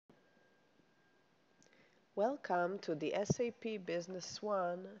Welcome to the SAP Business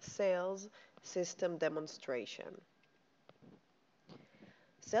One Sales System Demonstration.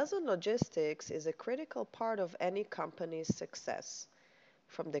 Sales and logistics is a critical part of any company's success,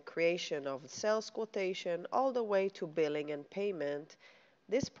 from the creation of sales quotation all the way to billing and payment.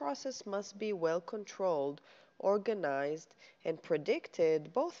 This process must be well controlled, organized, and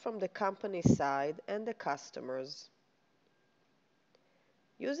predicted both from the company side and the customers.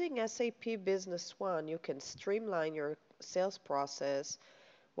 Using SAP Business One, you can streamline your sales process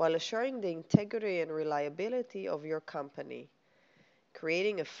while assuring the integrity and reliability of your company,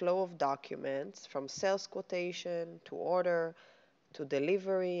 creating a flow of documents from sales quotation to order to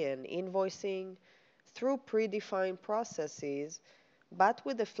delivery and invoicing through predefined processes, but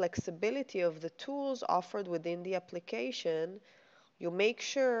with the flexibility of the tools offered within the application. You make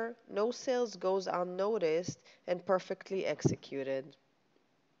sure no sales goes unnoticed and perfectly executed.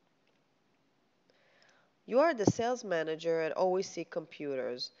 You are the sales manager at OEC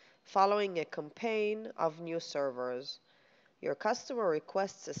Computers, following a campaign of new servers. Your customer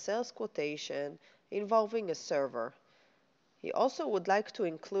requests a sales quotation involving a server. He also would like to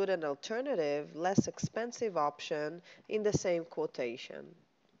include an alternative, less expensive option in the same quotation.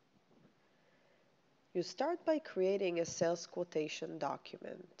 You start by creating a sales quotation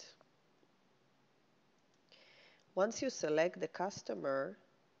document. Once you select the customer,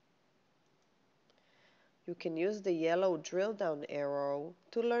 you can use the yellow drill down arrow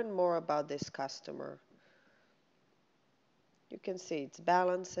to learn more about this customer. You can see its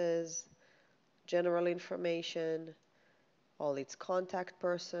balances, general information, all its contact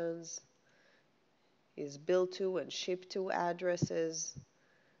persons, his bill to and ship to addresses.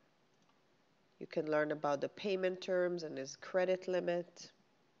 You can learn about the payment terms and his credit limit.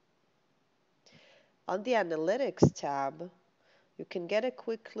 On the Analytics tab, you can get a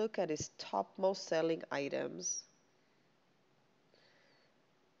quick look at his top most selling items,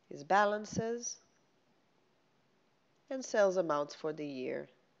 his balances, and sales amounts for the year.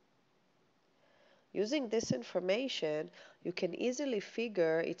 Using this information, you can easily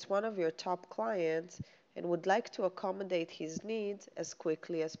figure it's one of your top clients and would like to accommodate his needs as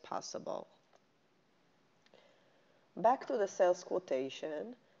quickly as possible. Back to the sales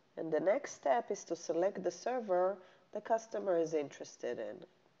quotation, and the next step is to select the server the customer is interested in.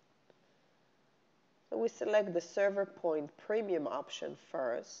 So we select the Server Point Premium option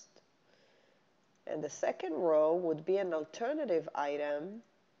first, and the second row would be an alternative item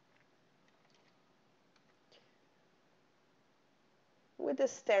with the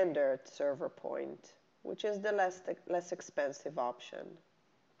standard server point, which is the less expensive option.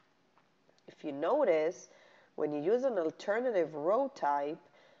 If you notice, when you use an alternative row type,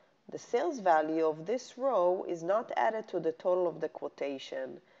 the sales value of this row is not added to the total of the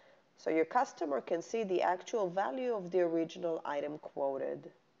quotation, so your customer can see the actual value of the original item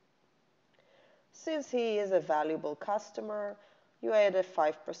quoted. Since he is a valuable customer, you add a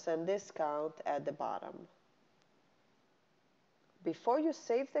 5% discount at the bottom. Before you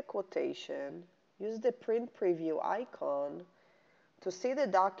save the quotation, use the print preview icon to see the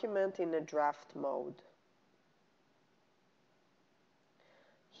document in a draft mode.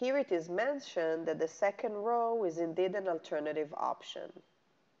 Here it is mentioned that the second row is indeed an alternative option.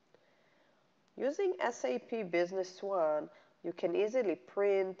 Using SAP Business One, you can easily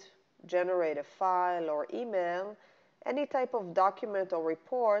print, generate a file or email any type of document or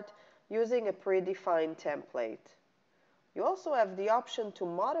report using a predefined template. You also have the option to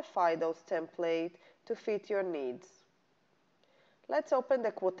modify those templates to fit your needs. Let's open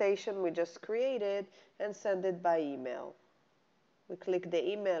the quotation we just created and send it by email. We click the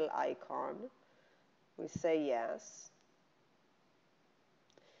email icon, we say yes,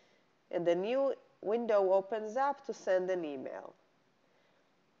 and the new window opens up to send an email.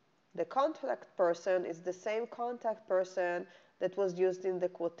 The contact person is the same contact person that was used in the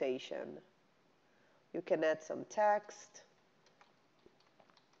quotation. You can add some text,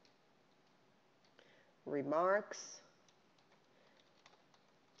 remarks,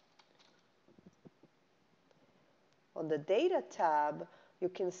 on the Data tab, you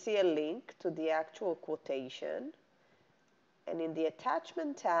can see a link to the actual quotation. And in the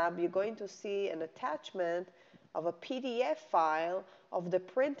Attachment tab, you're going to see an attachment of a PDF file of the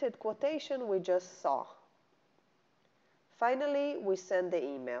printed quotation we just saw. Finally, we send the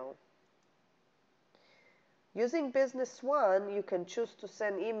email. Using Business One, you can choose to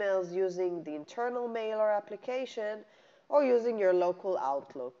send emails using the internal mailer application or using your local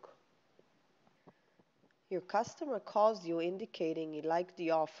Outlook. Your customer calls you indicating he liked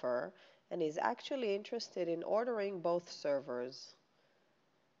the offer and is actually interested in ordering both servers.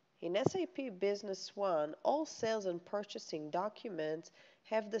 In SAP Business One, all sales and purchasing documents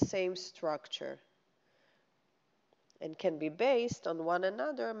have the same structure and can be based on one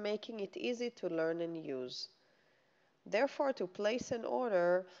another, making it easy to learn and use. Therefore, to place an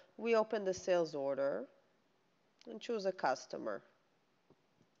order, we open the sales order and choose a customer.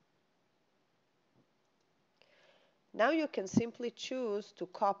 Now you can simply choose to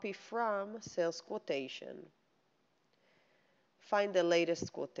copy from Sales Quotation. Find the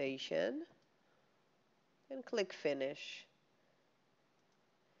latest quotation and click Finish.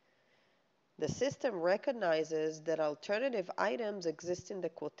 The system recognizes that alternative items exist in the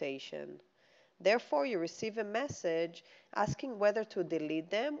quotation. Therefore, you receive a message asking whether to delete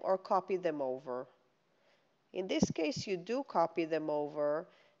them or copy them over. In this case, you do copy them over,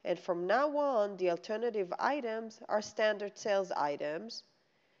 and from now on, the alternative items are standard sales items,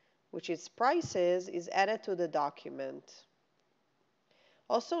 which its prices is added to the document.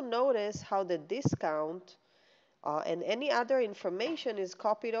 Also notice how the discount and any other information is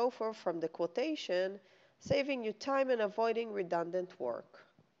copied over from the quotation, saving you time and avoiding redundant work.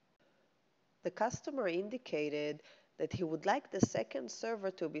 The customer indicated that he would like the second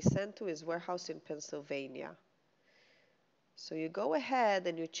server to be sent to his warehouse in Pennsylvania. So you go ahead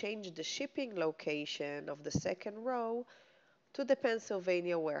and you change the shipping location of the second row to the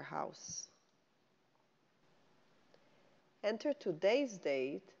Pennsylvania warehouse. Enter today's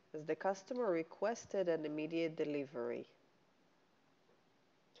date as the customer requested an immediate delivery.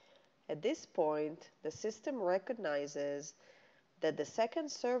 At this point, the system recognizes that the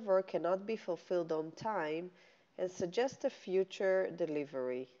second server cannot be fulfilled on time and suggests a future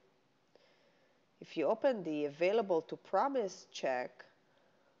delivery. If you open the Available to Promise check,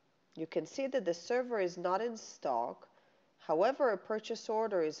 you can see that the server is not in stock. However, a purchase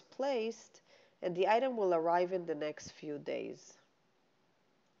order is placed and the item will arrive in the next few days.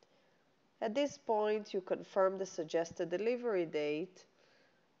 At this point, you confirm the suggested delivery date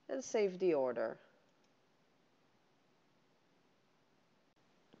and save the order.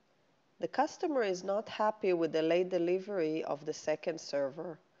 The customer is not happy with the late delivery of the second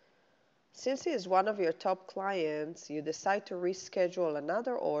server. Since he is one of your top clients, you decide to reschedule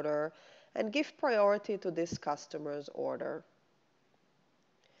another order and give priority to this customer's order.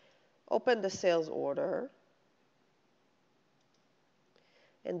 Open the sales order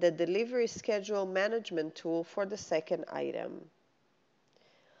and the delivery schedule management tool for the second item.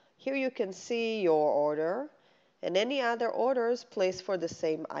 Here you can see your order and any other orders placed for the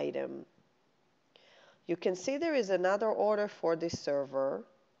same item. You can see there is another order for this server.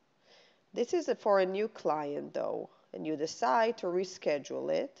 This is for a new client though, and you decide to reschedule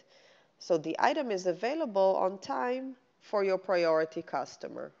it so the item is available on time for your priority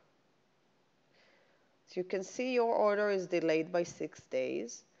customer. So you can see your order is delayed by 6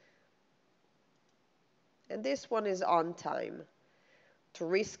 days, and this one is on time. To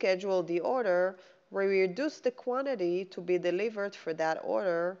reschedule the order, we reduce the quantity to be delivered for that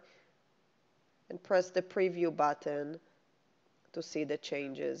order and press the preview button to see the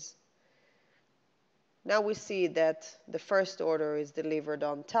changes. Now we see that the first order is delivered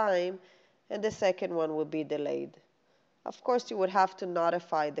on time and the second one will be delayed. Of course, you would have to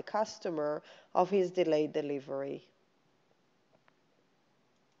notify the customer of his delayed delivery.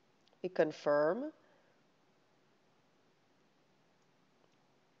 We confirm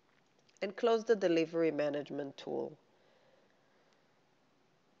and close the delivery management tool.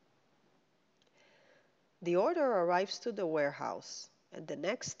 The order arrives to the warehouse, and the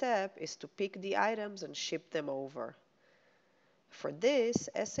next step is to pick the items and ship them over. For this,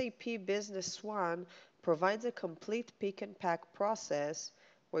 SAP Business One provides a complete pick and pack process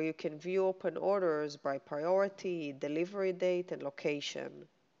where you can view open orders by priority, delivery date, and location.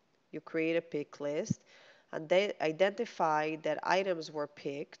 You create a pick list and identify that items were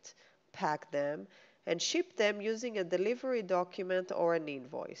picked, pack them, and ship them using a delivery document or an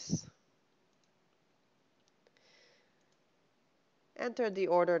invoice. Enter the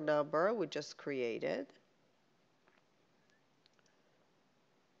order number we just created.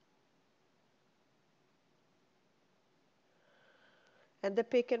 And the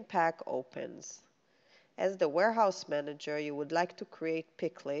pick and pack opens. As the warehouse manager, you would like to create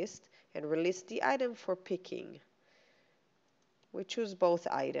pick list and release the item for picking. We choose both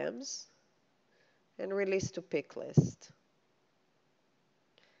items and release to pick list.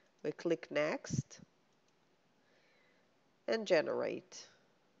 We click Next and Generate.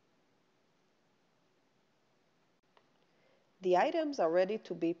 The items are ready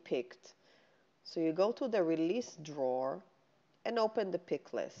to be picked, so you go to the Release drawer and open the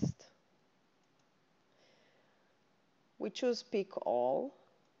pick list. We choose Pick All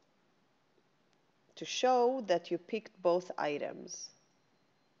to show that you picked both items.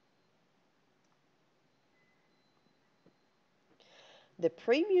 The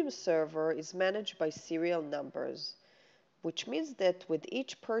premium server is managed by serial numbers, which means that with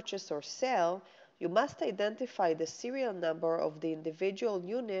each purchase or sale, you must identify the serial number of the individual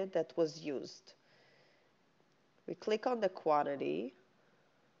unit that was used. We click on the quantity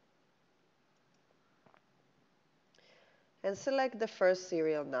and select the first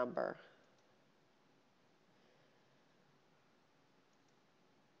serial number.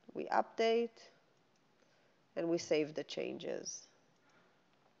 We update and we save the changes.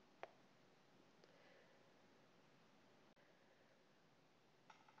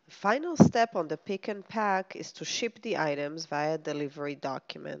 The final step on the pick and pack is to ship the items via delivery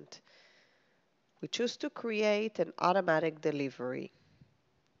document. We choose to create an automatic delivery.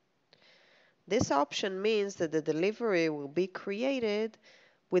 This option means that the delivery will be created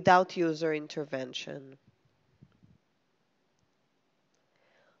without user intervention.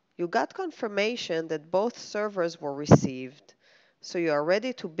 You got confirmation that both servers were received, so you are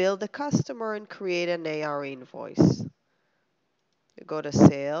ready to bill the customer and create an AR invoice. You go to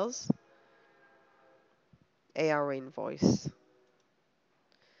Sales, AR invoice.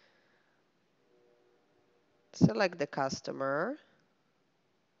 Select the customer.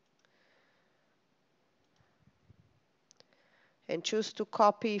 And choose to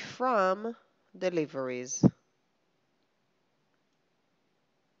copy from deliveries.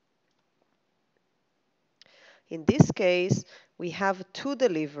 In this case, we have two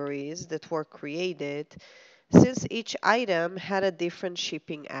deliveries that were created since each item had a different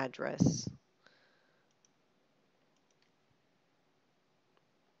shipping address.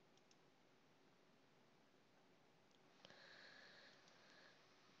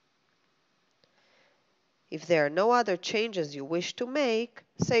 If there are no other changes you wish to make,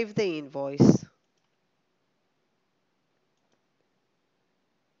 save the invoice.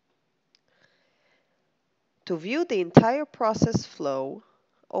 To view the entire process flow,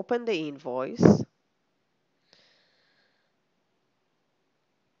 open the invoice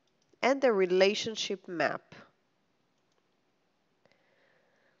and the relationship map.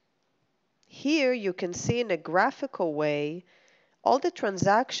 Here you can see in a graphical way all the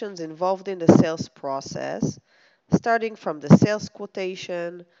transactions involved in the sales process, starting from the sales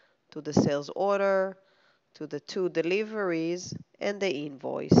quotation to the sales order to the two deliveries and the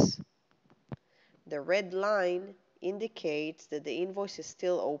invoice. The red line indicates that the invoice is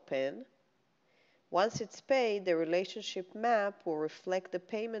still open. Once it's paid, the relationship map will reflect the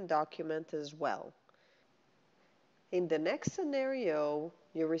payment document as well. In the next scenario,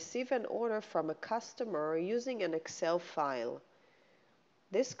 you receive an order from a customer using an Excel file.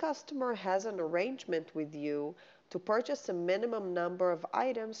 This customer has an arrangement with you to purchase a minimum number of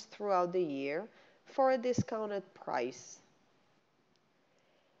items throughout the year for a discounted price.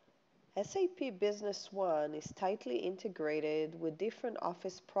 SAP Business One is tightly integrated with different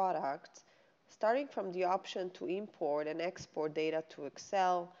Office products, starting from the option to import and export data to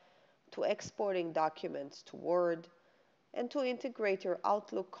Excel, to exporting documents to Word, and to integrate your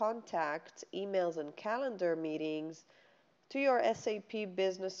Outlook contacts, emails, and calendar meetings to your SAP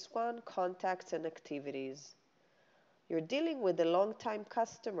Business One contacts and activities. You're dealing with a long-time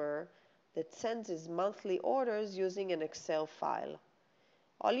customer that sends his monthly orders using an Excel file.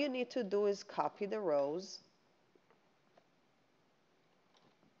 All you need to do is copy the rows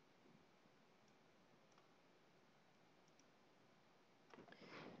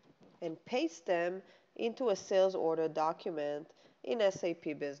and paste them into a sales order document in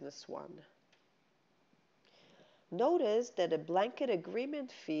SAP Business One. Notice that a blanket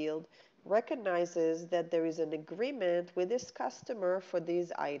agreement field recognizes that there is an agreement with this customer for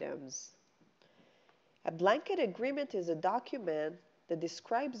these items. A blanket agreement is a document that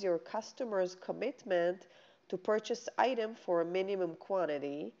describes your customer's commitment to purchase item for a minimum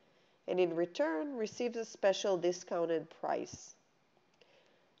quantity and in return receives a special discounted price.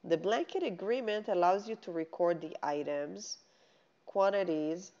 The blanket agreement allows you to record the items,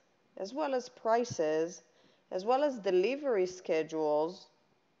 quantities, as well as prices, as well as delivery schedules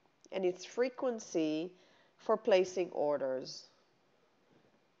and its frequency for placing orders.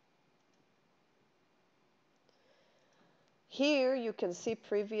 Here you can see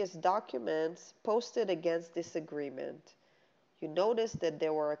previous documents posted against this agreement. You notice that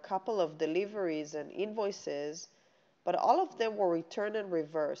there were a couple of deliveries and invoices, but all of them were returned and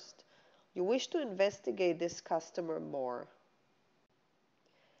reversed. You wish to investigate this customer more.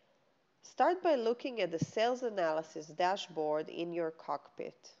 Start by looking at the sales analysis dashboard in your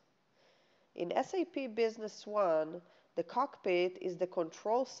cockpit. In SAP Business One, the cockpit is the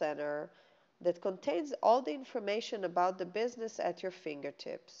control center that contains all the information about the business at your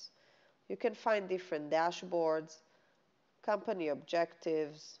fingertips. You can find different dashboards, company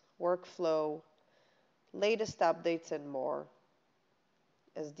objectives, workflow, latest updates, and more.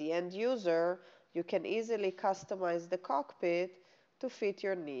 As the end user, you can easily customize the cockpit to fit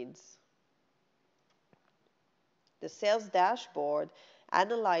your needs. The sales dashboard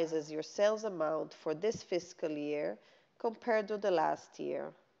analyzes your sales amount for this fiscal year compared to the last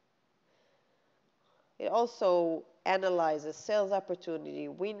year. It also analyzes sales opportunity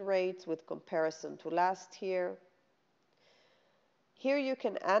win rates with comparison to last year. Here you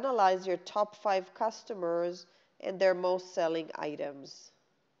can analyze your top 5 customers and their most selling items.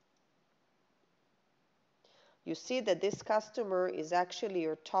 You see that this customer is actually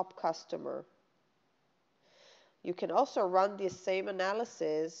your top customer. You can also run this same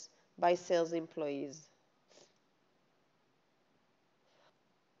analysis by sales employees.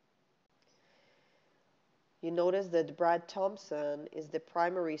 You notice that Brad Thompson is the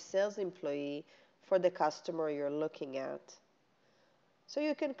primary sales employee for the customer you're looking at. So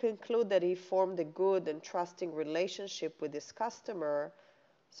you can conclude that he formed a good and trusting relationship with his customer,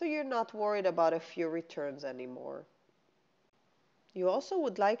 so you're not worried about a few returns anymore. You also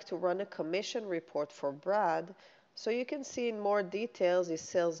would like to run a commission report for Brad, so you can see in more details his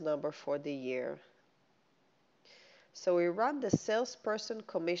sales number for the year. So we run the salesperson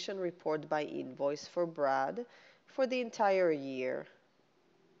commission report by invoice for Brad for the entire year.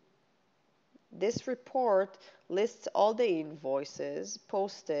 This report lists all the invoices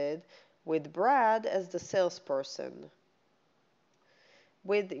posted with Brad as the salesperson,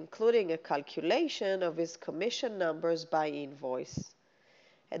 with including a calculation of his commission numbers by invoice.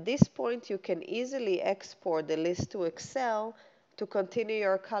 At this point, you can easily export the list to Excel to continue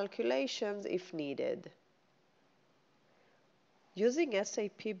your calculations if needed. Using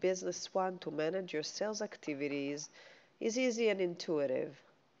SAP Business One to manage your sales activities is easy and intuitive.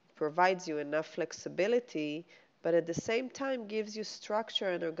 It provides you enough flexibility, but at the same time gives you structure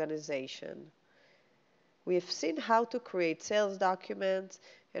and organization. We have seen how to create sales documents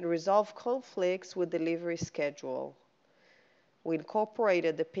and resolve conflicts with delivery schedule. We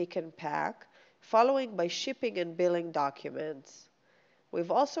incorporated the pick and pack, following by shipping and billing documents.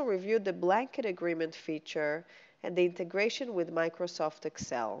 We've also reviewed the blanket agreement feature and the integration with Microsoft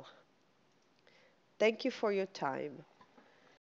Excel. Thank you for your time.